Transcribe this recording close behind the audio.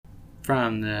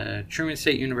From the Truman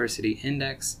State University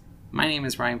Index, my name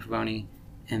is Ryan Pavoni,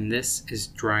 and this is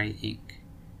Dry Ink.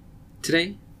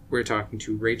 Today, we're talking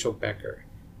to Rachel Becker,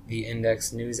 the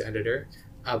Index news editor,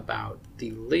 about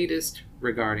the latest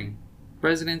regarding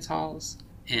residence halls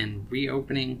and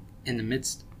reopening in the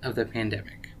midst of the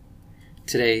pandemic.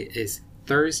 Today is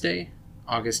Thursday,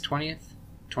 August 20th,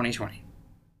 2020.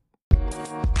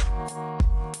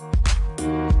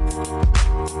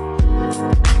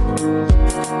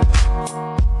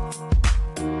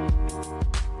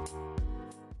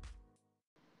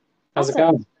 How's it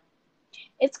going?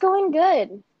 It's going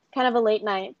good. Kind of a late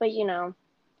night, but you know.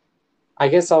 I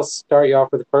guess I'll start you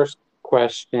off with the first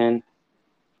question.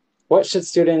 What should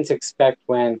students expect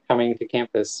when coming to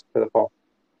campus for the fall?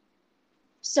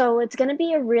 So it's going to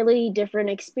be a really different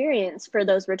experience for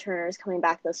those returners coming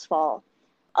back this fall.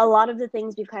 A lot of the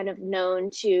things we've kind of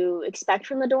known to expect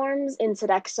from the dorms in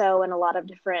Sodexo and a lot of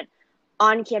different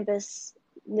on-campus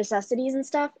necessities and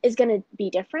stuff is going to be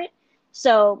different.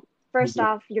 So first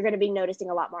off, you're going to be noticing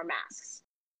a lot more masks.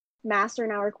 Masks are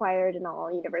now required in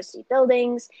all university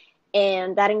buildings,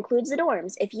 and that includes the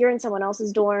dorms. If you're in someone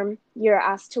else's dorm, you're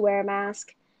asked to wear a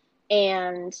mask.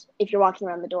 And if you're walking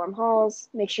around the dorm halls,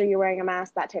 make sure you're wearing a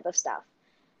mask, that type of stuff.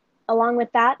 Along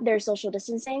with that, there's social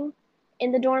distancing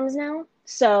in the dorms now.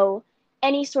 So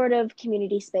any sort of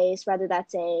community space, whether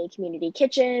that's a community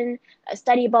kitchen, a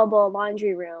study bubble,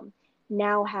 laundry room,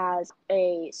 now has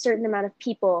a certain amount of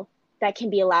people that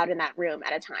can be allowed in that room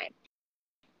at a time.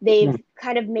 They've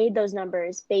kind of made those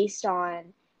numbers based on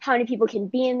how many people can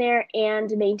be in there and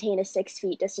maintain a 6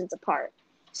 feet distance apart.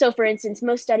 So for instance,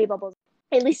 most study bubbles,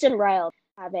 at least in Ryle,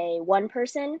 have a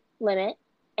 1-person limit,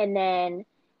 and then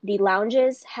the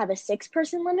lounges have a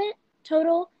 6-person limit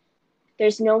total.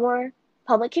 There's no more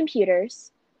public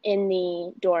computers in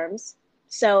the dorms.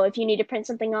 So if you need to print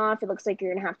something off, it looks like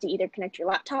you're gonna have to either connect your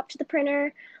laptop to the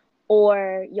printer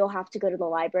or you'll have to go to the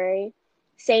library.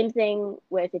 Same thing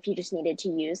with if you just needed to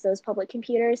use those public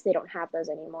computers, they don't have those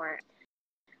anymore.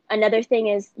 Another thing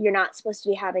is you're not supposed to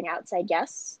be having outside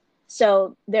guests.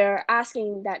 So they're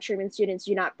asking that Truman students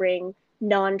do not bring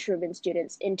non-Truman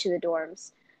students into the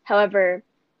dorms. However,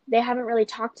 they haven't really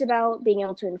talked about being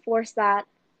able to enforce that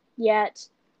yet.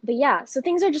 But yeah, so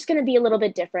things are just going to be a little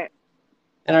bit different.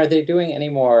 And are they doing any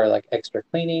more like extra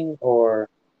cleaning or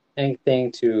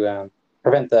anything to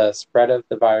prevent the spread of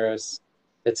the virus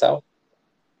itself?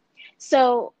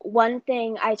 So one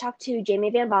thing, I talked to Jamie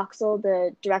Van Boxel,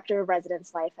 the director of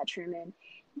residence life at Truman,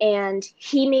 and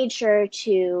he made sure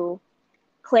to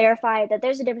clarify that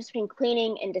there's a difference between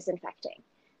cleaning and disinfecting.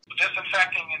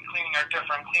 Disinfecting and cleaning are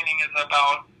different. Cleaning is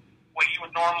about what you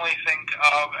would normally think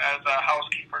of as a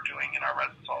housekeeper doing in our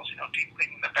residence halls. You know, deep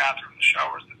cleaning the bathroom, the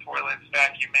showers, the toilets,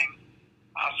 vacuuming,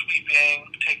 sweeping,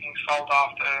 taking salt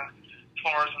off the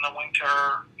floors in the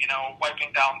winter, you know, wiping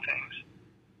down things.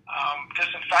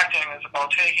 Disinfecting is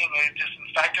about taking a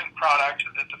disinfectant product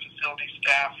that the facility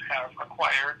staff have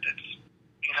acquired that's,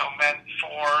 you know, meant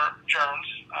for germs,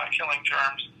 killing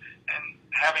germs, and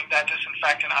having that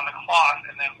disinfectant on the cloth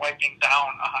and then wiping down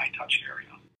a high-touch area.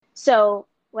 So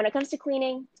when it comes to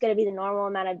cleaning, it's going to be the normal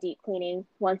amount of deep cleaning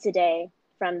once a day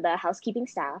from the housekeeping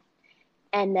staff.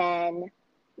 And then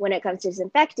when it comes to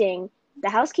disinfecting, the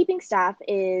housekeeping staff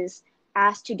is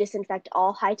asked to disinfect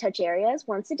all high-touch areas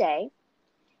once a day,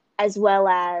 as well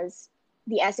as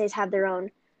the essays have their own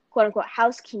quote-unquote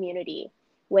house community,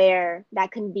 where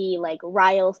that can be like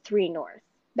Ryle 3 North.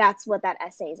 That's what that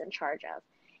essay is in charge of.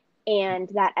 And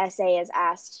that essay is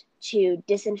asked to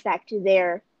disinfect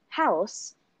their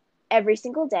house every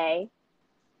single day.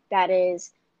 That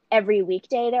is every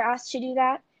weekday they're asked to do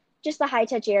that. Just the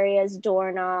high-touch areas,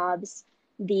 doorknobs,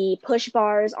 the push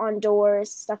bars on doors,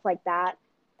 stuff like that,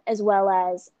 as well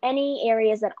as any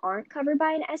areas that aren't covered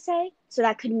by an essay. So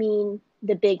that could mean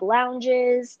the big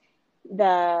lounges,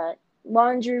 the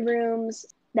laundry rooms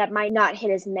that might not hit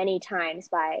as many times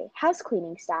by house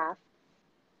cleaning staff.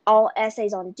 All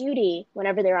essays on duty,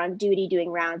 whenever they're on duty doing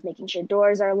rounds, making sure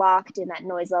doors are locked and that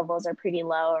noise levels are pretty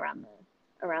low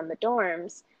around the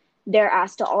dorms, they're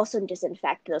asked to also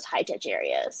disinfect those high-touch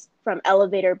areas, from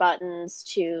elevator buttons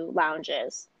to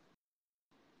lounges.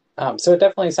 So it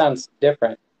definitely sounds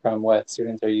different from what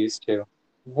students are used to.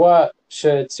 What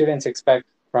should students expect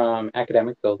from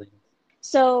academic buildings?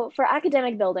 So for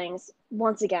academic buildings,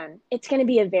 once again, it's going to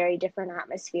be a very different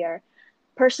atmosphere.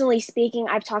 Personally speaking,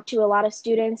 I've talked to a lot of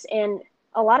students, and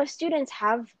a lot of students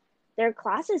have their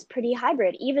classes pretty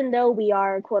hybrid. Even though we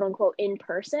are quote unquote in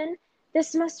person this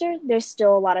semester, there's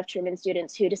still a lot of Truman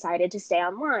students who decided to stay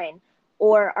online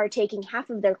or are taking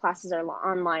half of their classes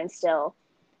online still.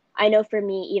 I know for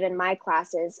me, even my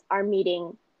classes are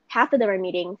meeting half of them are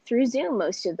meeting through Zoom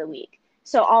most of the week.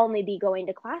 So I'll only be going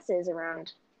to classes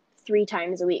around 3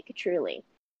 times a week, truly.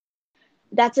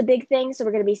 That's a big thing. So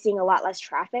we're going to be seeing a lot less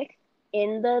traffic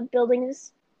in the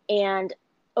buildings. And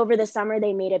over the summer,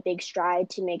 they made a big stride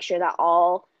to make sure that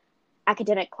all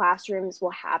academic classrooms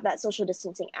will have that social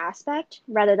distancing aspect.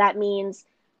 Rather, that means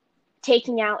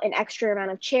taking out an extra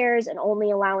amount of chairs and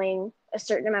only allowing a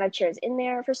certain amount of chairs in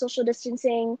there for social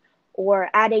distancing, or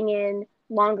adding in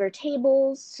longer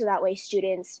tables so that way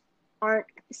students aren't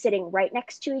sitting right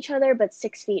next to each other but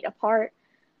 6 feet apart.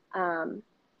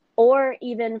 Or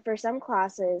even for some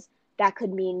classes, that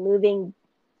could mean moving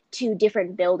to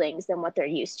different buildings than what they're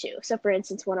used to. So for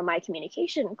instance, one of my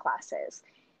communication classes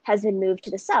has been moved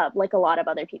to the sub, like a lot of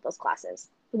other people's classes,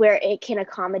 where it can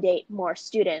accommodate more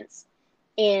students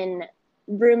in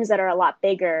rooms that are a lot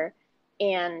bigger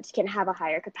and can have a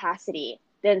higher capacity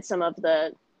than some of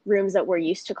the rooms that we're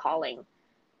used to calling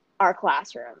our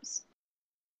classrooms.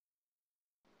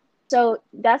 So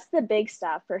that's the big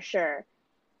stuff for sure.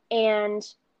 And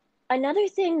another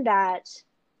thing that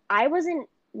I wasn't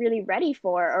really ready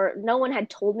for, or no one had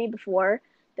told me before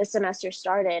the semester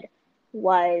started,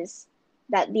 was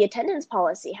that the attendance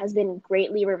policy has been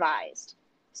greatly revised.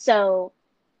 So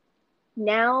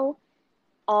now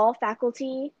all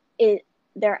faculty,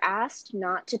 they're asked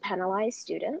not to penalize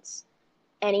students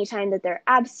anytime that they're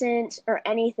absent or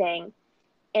anything.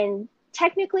 And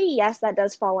technically, yes, that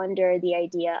does fall under the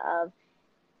idea of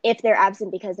if they're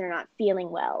absent because they're not feeling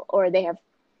well or they have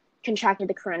contracted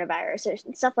the coronavirus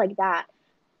or stuff like that.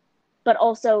 But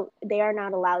also, they are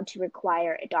not allowed to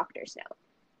require a doctor's note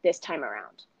this time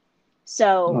around.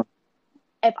 So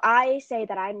if I say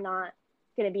that I'm not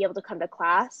going to be able to come to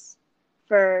class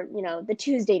for, the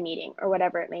Tuesday meeting or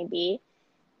whatever it may be,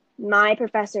 my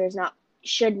professor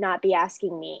should not be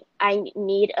asking me, I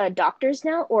need a doctor's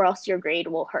note or else your grade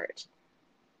will hurt.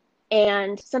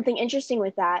 And something interesting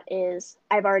with that is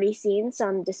I've already seen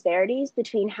some disparities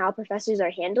between how professors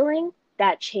are handling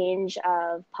that change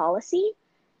of policy.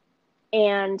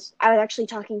 And I was actually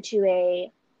talking to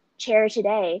a chair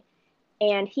today,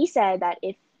 and he said that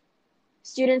if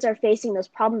students are facing those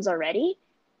problems already,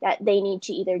 that they need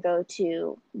to either go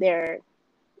to their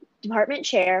department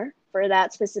chair for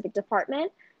that specific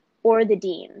department or the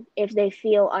dean if they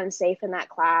feel unsafe in that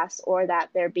class or that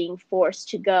they're being forced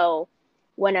to go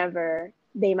whenever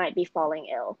they might be falling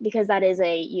ill, because that is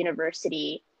a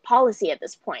university policy at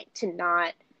this point to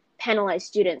not penalize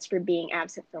students for being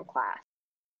absent from class.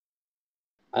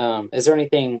 Is there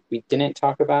anything we didn't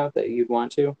talk about that you'd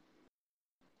want to?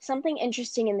 Something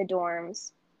interesting in the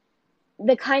dorms,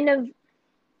 the kind of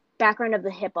background of the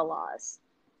HIPAA laws.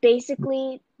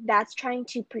 Basically, that's trying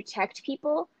to protect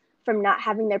people from not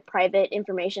having their private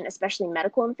information, especially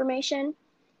medical information,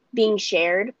 being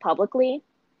shared publicly.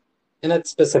 And that's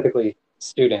specifically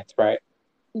students, right?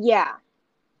 Yeah.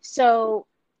 So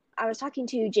I was talking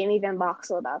to Jamie Van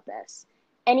Boxel about this.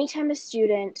 Anytime a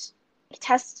student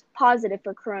tests positive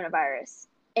for coronavirus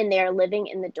and they are living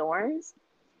in the dorms,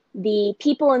 the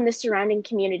people in the surrounding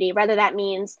community, whether that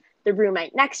means the room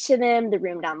right next to them, the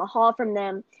room down the hall from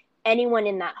them, anyone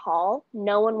in that hall,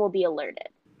 no one will be alerted.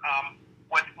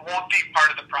 What won't be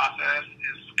part of the process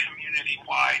is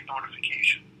community-wide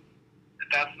notification.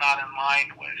 That's not in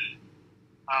line with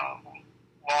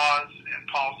laws and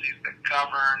policies that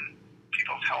govern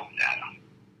people's health data.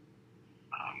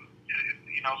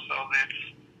 So it's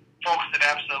folks that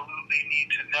absolutely need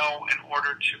to know in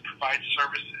order to provide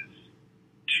services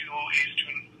to a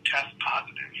student who tests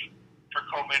positive for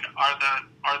COVID are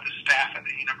the staff at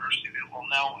the university that will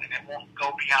know, and it won't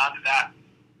go beyond that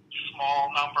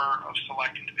small number of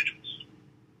select individuals.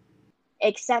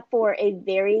 Except for a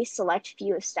very select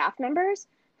few of staff members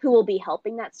who will be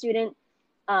helping that student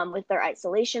with their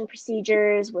isolation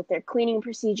procedures, with their cleaning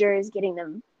procedures, getting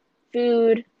them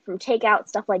food from takeout,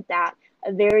 stuff like that.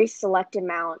 A very select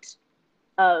amount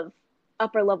of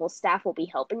upper level staff will be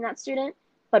helping that student.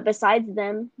 But besides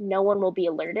them, no one will be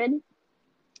alerted.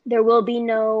 There will be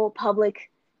no public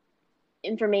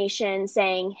information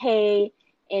saying, hey,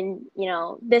 in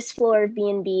this floor of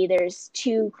B&B, there's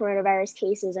 2 coronavirus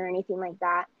cases or anything like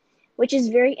that, which is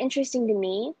very interesting to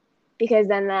me, because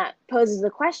then that poses the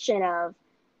question of,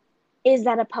 is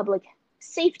that a public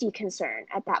safety concern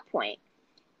at that point?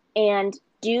 And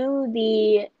do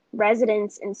the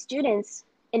residents and students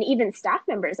and even staff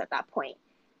members at that point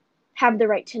have the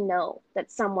right to know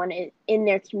that someone in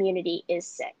their community is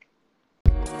sick?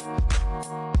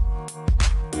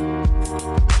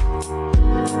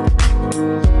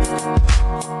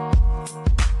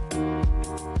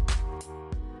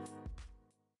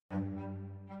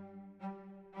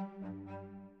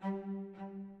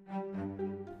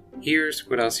 here's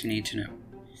what else you need to know.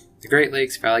 The Great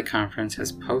Lakes Valley Conference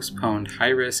has postponed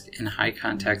high-risk and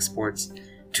high-contact sports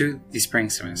to the spring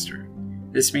semester.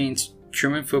 This means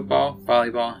Truman football,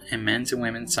 volleyball, and men's and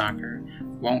women's soccer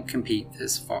won't compete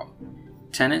this fall.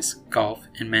 Tennis, golf,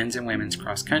 and men's and women's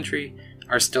cross country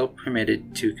are still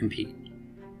permitted to compete.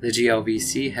 The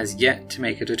GLVC has yet to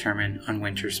make a determination on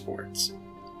winter sports.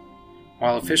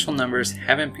 While official numbers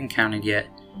haven't been counted yet,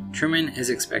 Truman is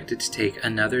expected to take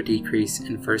another decrease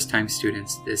in first-time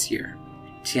students this year.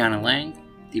 Tiana Lang,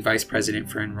 the Vice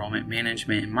President for Enrollment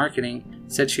Management and Marketing,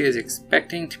 said she is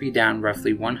expecting to be down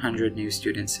roughly 100 new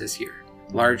students this year,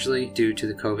 largely due to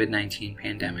the COVID-19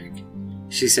 pandemic.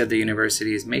 She said the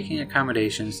university is making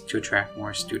accommodations to attract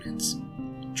more students.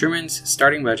 Truman's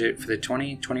starting budget for the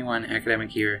 2021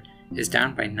 academic year is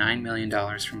down by $9 million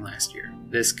from last year.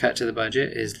 This cut to the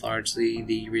budget is largely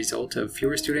the result of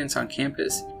fewer students on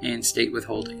campus and state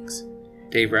withholdings.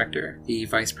 Dave Rector, the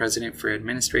Vice President for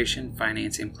Administration,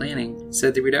 Finance, and Planning,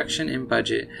 said the reduction in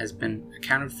budget has been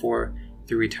accounted for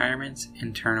through retirements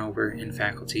and turnover in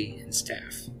faculty and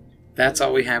staff. That's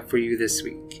all we have for you this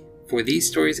week. For these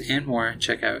stories and more,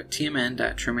 check out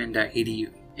tmn.truman.edu.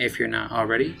 If you're not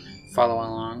already, follow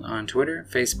along on Twitter,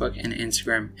 Facebook, and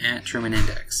Instagram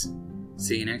 @TrumanIndex.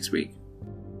 See you next week.